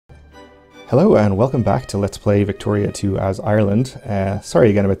Hello and welcome back to Let's Play Victoria 2 as Ireland. Sorry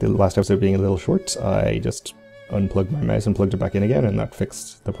again about the last episode being a little short. I just unplugged my mouse and plugged it back in again and that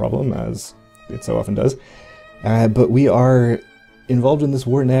fixed the problem, as it so often does. But we are involved in this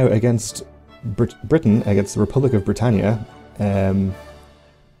war now against Britain, against the Republic of Britannia.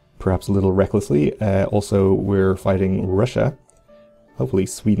 Perhaps a little recklessly. Also, we're fighting Russia. Hopefully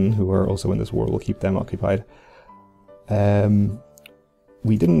Sweden, who are also in this war, will keep them occupied.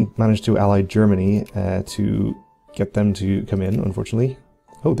 We didn't manage to ally Germany to get them to come in, unfortunately.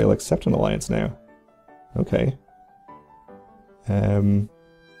 Oh, they'll accept an alliance now. Okay. Yeah,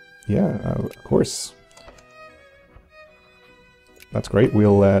 of course. That's great.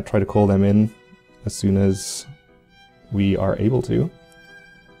 We'll try to call them in as soon as we are able to.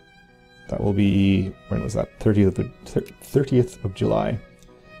 That will be, when was that? 30th of July.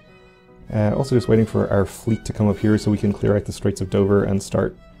 Also just waiting for our fleet to come up here so we can clear out the Straits of Dover and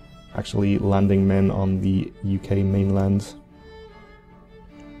start actually landing men on the UK mainland.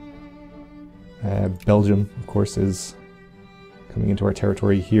 Belgium, of course, is coming into our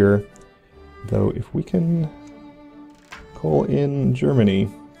territory here. Though if we can call in Germany...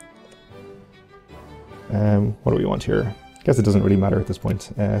 what do we want here? I guess it doesn't really matter at this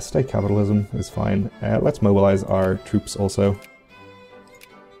point. State capitalism is fine. Let's mobilize our troops also,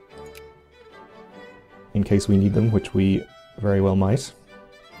 in case we need them, which we very well might.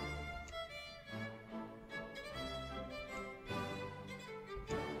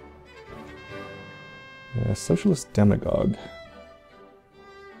 Socialist demagogue.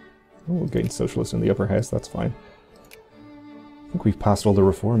 Oh, we'll gain socialist in the upper house, that's fine. I think we've passed all the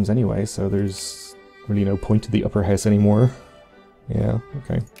reforms anyway, so there's really no point to the upper house anymore. Yeah,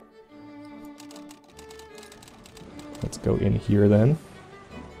 okay. Let's go in here then.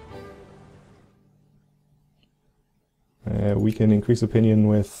 We can increase opinion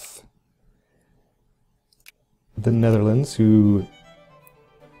with the Netherlands, who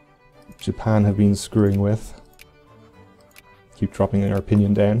Japan have been screwing with. Keep dropping our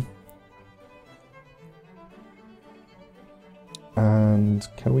opinion down. And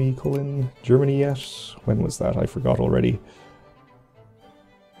can we call in Germany yet? When was that? I forgot already.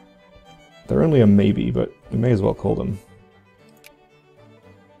 They're only a maybe, but we may as well call them.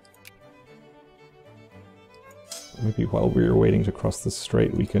 Maybe while we're waiting to cross the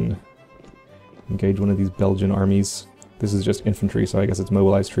strait we can engage one of these Belgian armies. This is just infantry, so I guess it's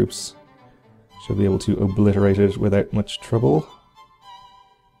mobilized troops. Should be able to obliterate it without much trouble.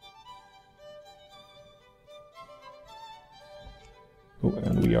 Oh,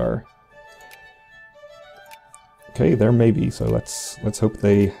 and we are... Okay, there may be, so let's hope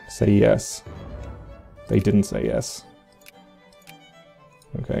they say yes. They didn't say yes.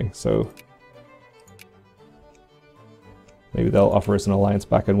 Okay, so... maybe they'll offer us an alliance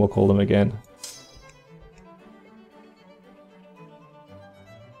back and we'll call them again.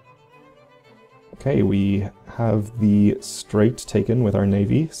 Okay, we have the strait taken with our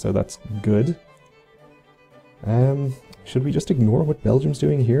navy, so that's good. Should we just ignore what Belgium's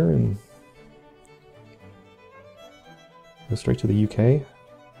doing here and go straight to the UK?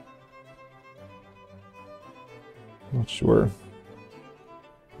 Not sure.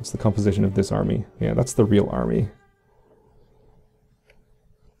 What's the composition of this army? Yeah, that's the real army.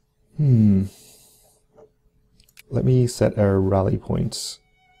 Let me set our rally points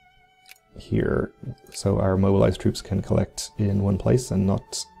here so our mobilized troops can collect in one place and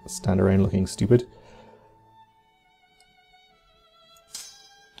not stand around looking stupid.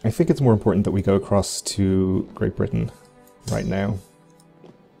 I think it's more important that we go across to Great Britain right now.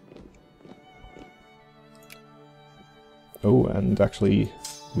 Oh, and actually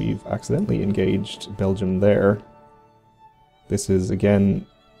we've accidentally engaged Belgium there. This is again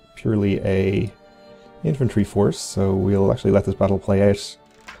purely a infantry force, so we'll actually let this battle play out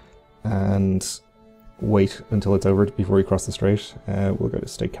and wait until it's over before we cross the strait. We'll go to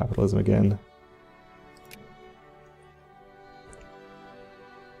state capitalism again.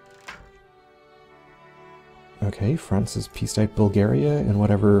 Okay, France has pieced out Bulgaria in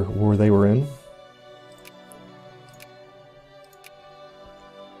whatever war they were in.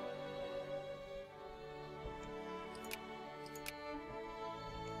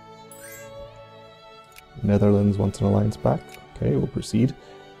 Netherlands wants an alliance back. Okay, we'll proceed.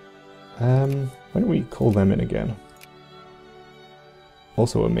 Why don't we call them in again?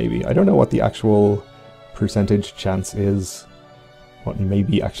 Also a maybe. I don't know what the actual percentage chance is, what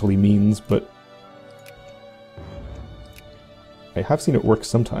maybe actually means, but I have seen it work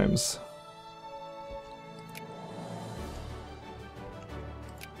sometimes.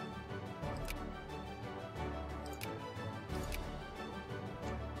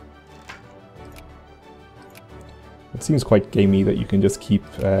 It seems quite gamey that you can just keep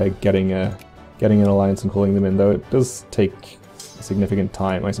getting an alliance and calling them in, though it does take significant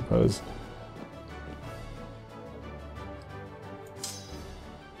time, I suppose.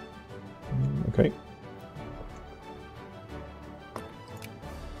 Okay.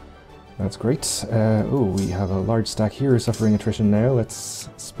 That's great. Oh, we have a large stack here suffering attrition now. Let's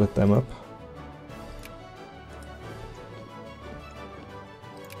split them up.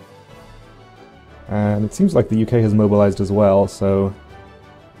 And it seems like the UK has mobilized as well, so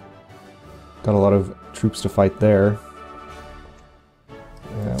got a lot of troops to fight there.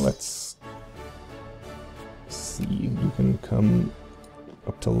 Let's see, you can come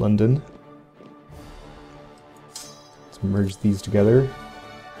up to London. Let's merge these together.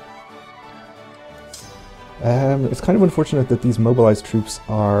 It's kind of unfortunate that these mobilized troops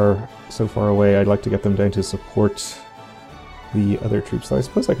are so far away. I'd like to get them down to support the other troops, so I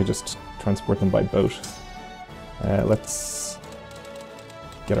suppose I could just transport them by boat. Let's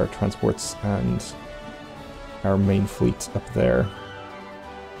get our transports and our main fleet up there.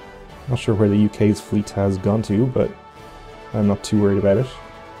 Not sure where the UK's fleet has gone to, but I'm not too worried about it.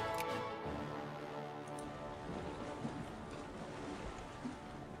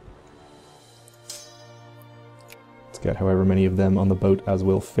 Let's get however many of them on the boat as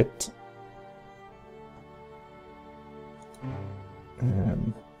will fit.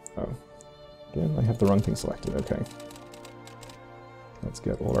 Oh, again, I have the wrong thing selected, okay. Let's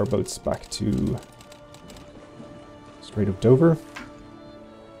get all our boats back to Strait of Dover.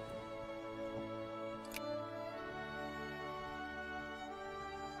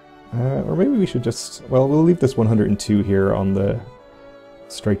 Or maybe we should just, well, we'll leave this 102 here on the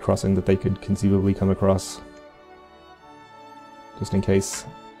strait crossing that they could conceivably come across. Just in case.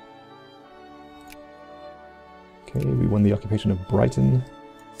 Okay, we won the occupation of Brighton.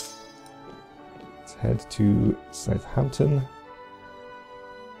 Let's head to Southampton.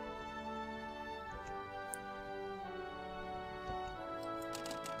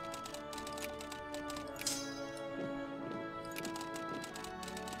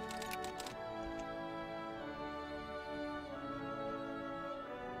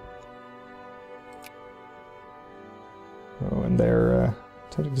 Oh, and they're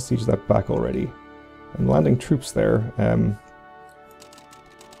attempting to siege that back already. I'm landing troops there.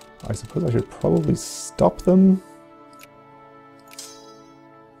 I suppose I should probably stop them.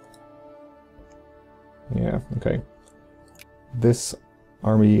 Yeah, okay. This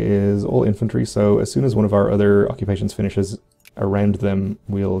army is all infantry, so as soon as one of our other occupations finishes around them,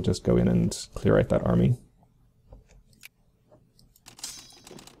 we'll just go in and clear out that army.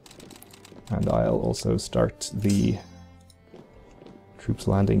 And I'll also start the troops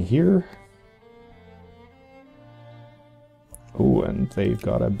landing here. Oh, and they've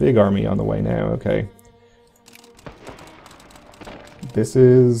got a big army on the way now, okay. This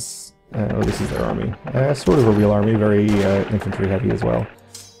is... oh, this is their army. Sort of a real army, very infantry heavy as well.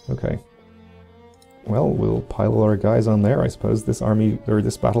 Okay. Well, we'll pile all our guys on there, I suppose. This army, or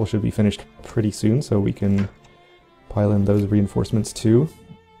this battle should be finished pretty soon, so we can pile in those reinforcements too.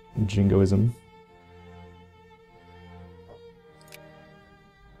 Jingoism.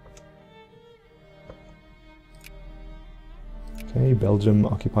 Okay, Belgium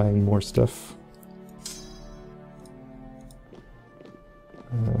occupying more stuff.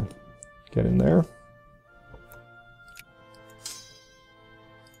 Get in there.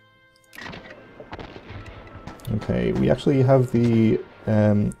 Okay, we actually have the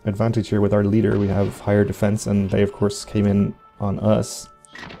advantage here with our leader. We have higher defense, and they of course came in on us.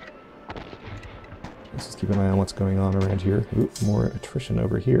 Let's just keep an eye on what's going on around here. Ooh, more attrition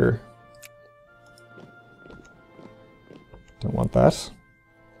over here. Don't want that.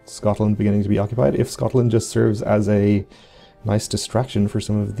 Scotland beginning to be occupied. If Scotland just serves as a nice distraction for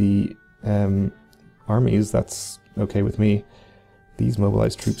some of the armies, that's okay with me. These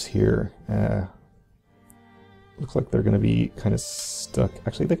mobilized troops here, looks like they're going to be kind of stuck.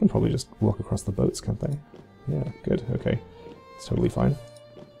 Actually, they can probably just walk across the boats, can't they? Yeah, good, okay. It's totally fine.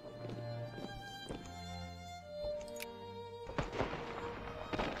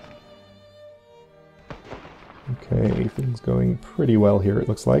 Okay, things going pretty well here, it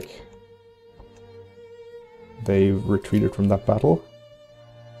looks like. They've retreated from that battle.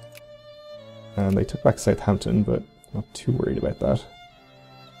 And they took back Southampton, but not too worried about that.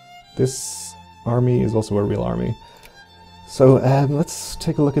 This army is also a real army. So let's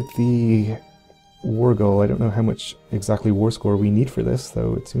take a look at the war goal. I don't know how much exactly war score we need for this,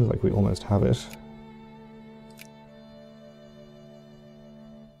 though it seems like we almost have it.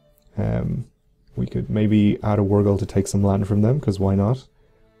 We could maybe add a war goal to take some land from them, because why not?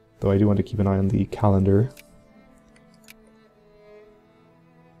 Though I do want to keep an eye on the calendar.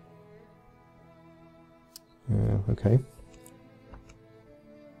 Okay.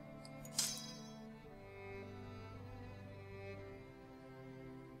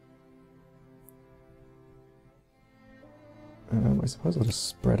 I suppose I'll just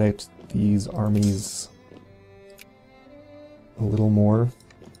spread out these armies a little more.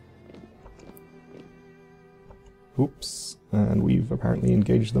 Oops, and we've apparently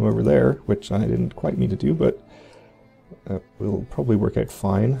engaged them over there, which I didn't quite mean to do, but will probably work out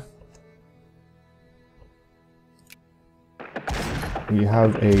fine. We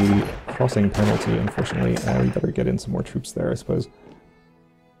have a crossing penalty, unfortunately, and we better get in some more troops there, I suppose.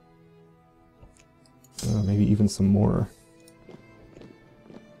 Maybe even some more.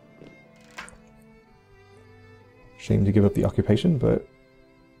 Shame to give up the occupation, but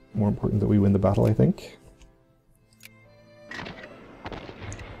more important that we win the battle, I think.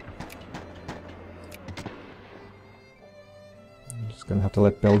 I'm just gonna have to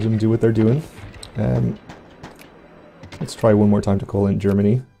let Belgium do what they're doing. Let's try one more time to call in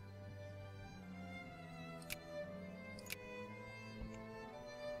Germany.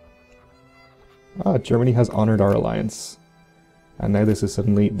 Ah, Germany has honored our alliance. And now this is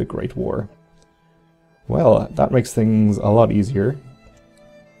suddenly the Great War. Well, that makes things a lot easier.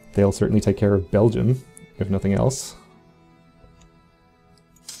 They'll certainly take care of Belgium, if nothing else.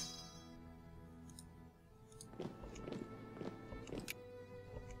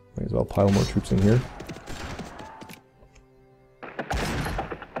 Might as well pile more troops in here.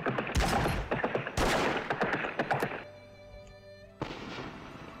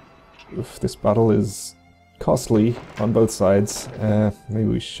 Oof, this battle is costly on both sides. Maybe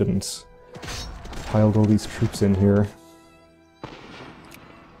we shouldn't piled all these troops in here.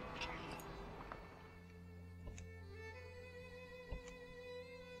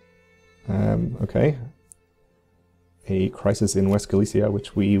 Okay. A crisis in West Galicia,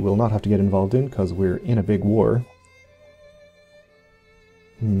 which we will not have to get involved in because we're in a big war.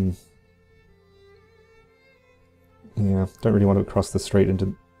 Yeah, don't really want to cross the strait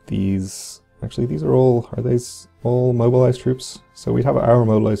into these. Actually, these are all these all mobilized troops? So we'd have our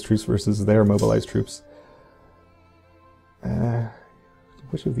mobilized troops versus their mobilized troops.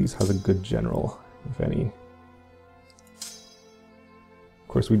 Which of these has a good general, if any? Of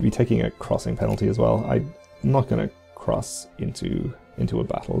course, we'd be taking a crossing penalty as well. I'm not going to cross into a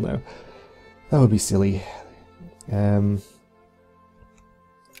battle now. That would be silly. Oh,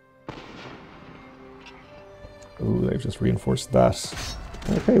 they've just reinforced that.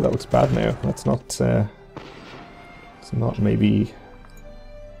 Okay, that looks bad now. Let's not maybe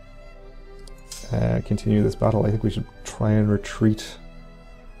continue this battle. I think we should try and retreat.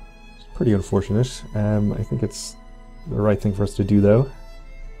 It's pretty unfortunate. I think it's the right thing for us to do, though.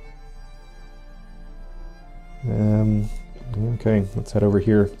 Okay, let's head over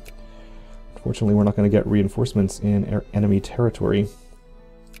here. Unfortunately, we're not going to get reinforcements in enemy territory.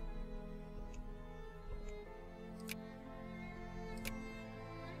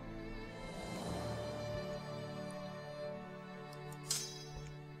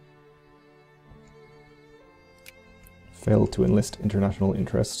 Failed to enlist international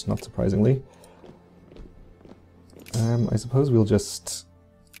interest, not surprisingly. I suppose we'll just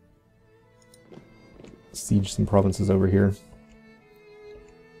siege some provinces over here.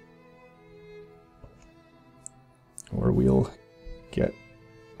 Or we'll get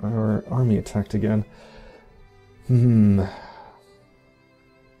our army attacked again. I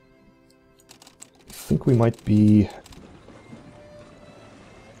think we might be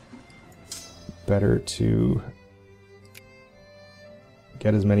better to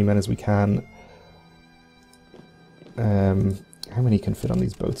get as many men as we can. How many can fit on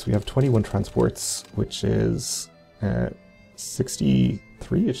these boats? We have 21 transports, which is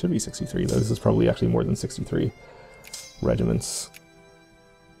 63. It should be 63, though. This is probably actually more than 63 regiments.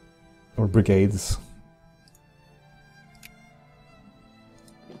 Or brigades.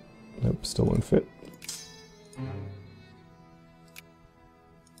 Nope, still won't fit.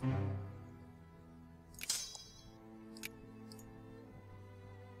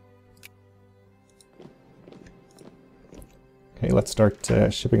 Okay, let's start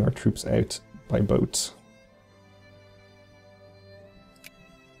shipping our troops out by boat.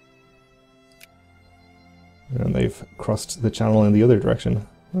 And they've crossed the channel in the other direction.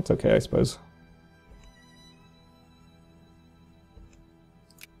 That's okay, I suppose.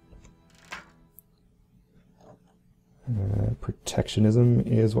 Protectionism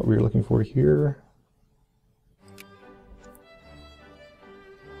is what we were looking for here.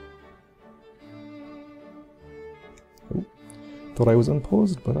 Oh, thought I was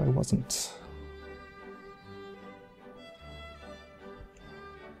unpaused, but I wasn't.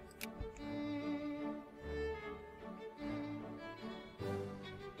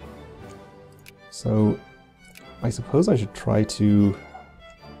 So I suppose I should try to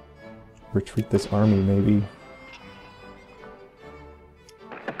retreat this army, maybe.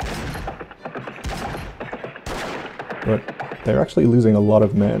 But they're actually losing a lot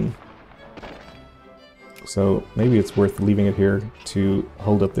of men. So maybe it's worth leaving it here to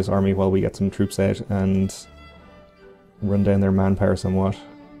hold up this army while we get some troops out and run down their manpower somewhat.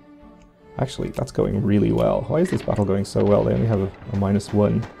 Actually, that's going really well. Why is this battle going so well? They only have a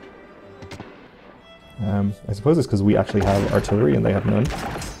 -1. I suppose it's because we actually have artillery and they have none.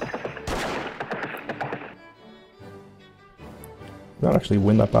 We might actually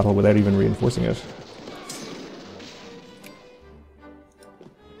win that battle without even reinforcing it.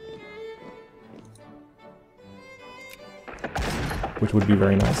 Which would be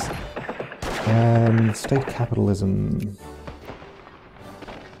very nice. State capitalism.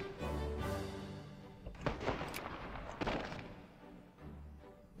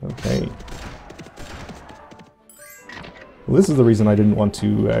 Okay. Well, this is the reason I didn't want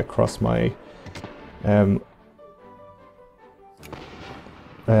to cross my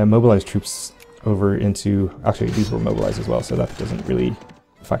mobilized troops over into... Actually, these were mobilized as well, so that doesn't really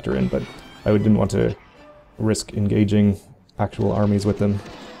factor in, but I didn't want to risk engaging actual armies with them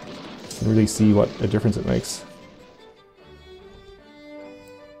and really see what a difference it makes.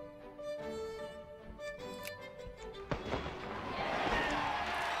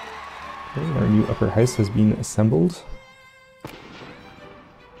 Okay, our new upper house has been assembled.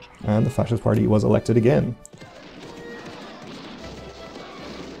 And the Fascist Party was elected again.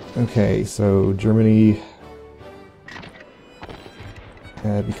 Okay, so Germany...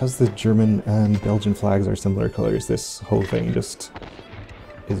 because the German and Belgian flags are similar colors, this whole thing just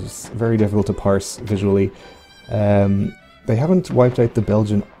is very difficult to parse visually. They haven't wiped out the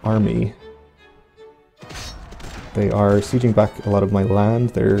Belgian army. They are sieging back a lot of my land.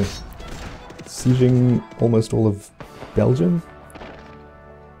 They're sieging almost all of Belgium.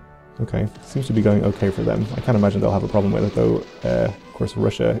 Okay, seems to be going okay for them. I can't imagine they'll have a problem with it, though. Of course,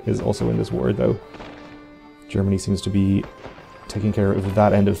 Russia is also in this war, though. Germany seems to be taking care of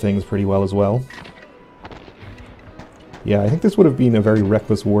that end of things pretty well as well. Yeah, I think this would have been a very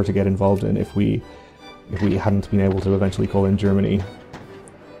reckless war to get involved in if we hadn't been able to eventually call in Germany.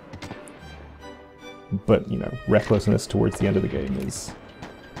 But, you know, recklessness towards the end of the game is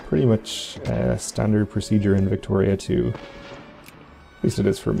pretty much standard procedure in Victoria too. At least it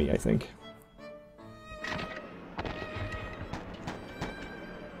is for me, I think.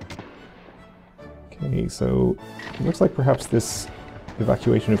 Okay, so it looks like perhaps this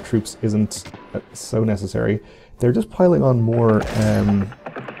evacuation of troops isn't so necessary. They're just piling on more and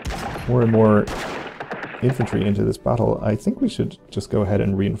more infantry into this battle. I think we should just go ahead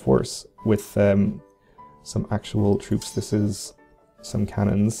and reinforce with some actual troops. This is some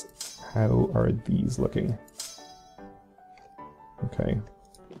cannons. How are these looking? Okay.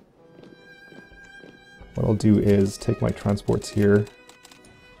 What I'll do is take my transports here.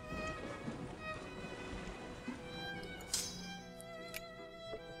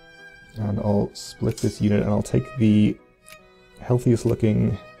 And I'll split this unit and I'll take the healthiest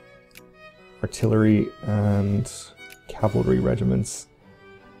looking artillery and cavalry regiments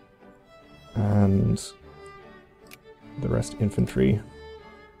and the rest infantry.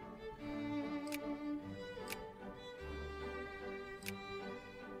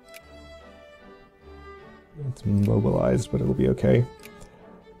 It's mobilized, but it'll be okay.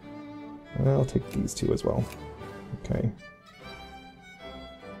 I'll take these two as well. Okay.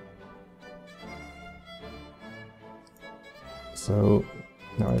 So,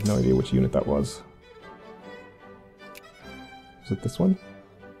 now I have no idea which unit that was. Is it this one?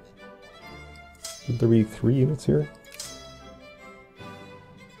 Should there be 3 units here?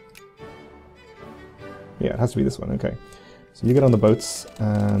 Yeah, it has to be this one, okay. So you get on the boats,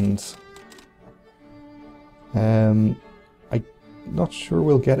 and I'm not sure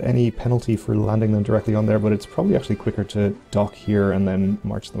we'll get any penalty for landing them directly on there, but it's probably actually quicker to dock here and then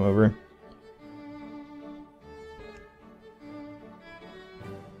march them over.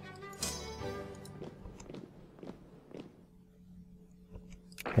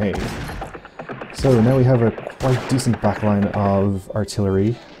 Okay, so now we have a quite decent backline of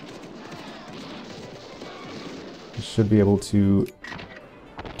artillery. We should be able to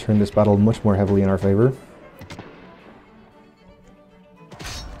turn this battle much more heavily in our favor.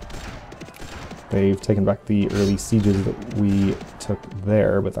 They've taken back the early sieges that we took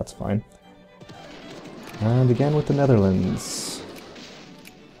there, but that's fine. And again with the Netherlands.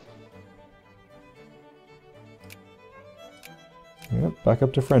 Yep, back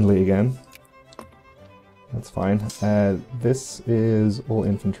up to friendly again. That's fine. This is all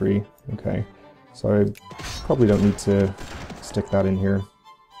infantry. Okay. So I probably don't need to stick that in here.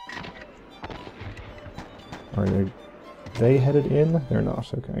 Are they headed in? They're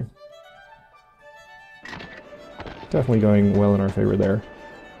not, okay. Definitely going well in our favour there.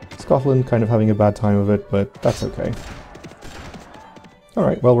 Scotland kind of having a bad time of it, but that's okay.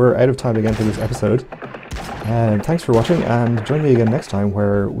 Alright, well, we're out of time again for this episode. And thanks for watching, and join me again next time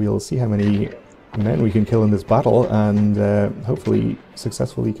where we'll see how many men we can kill in this battle and hopefully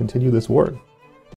successfully continue this war.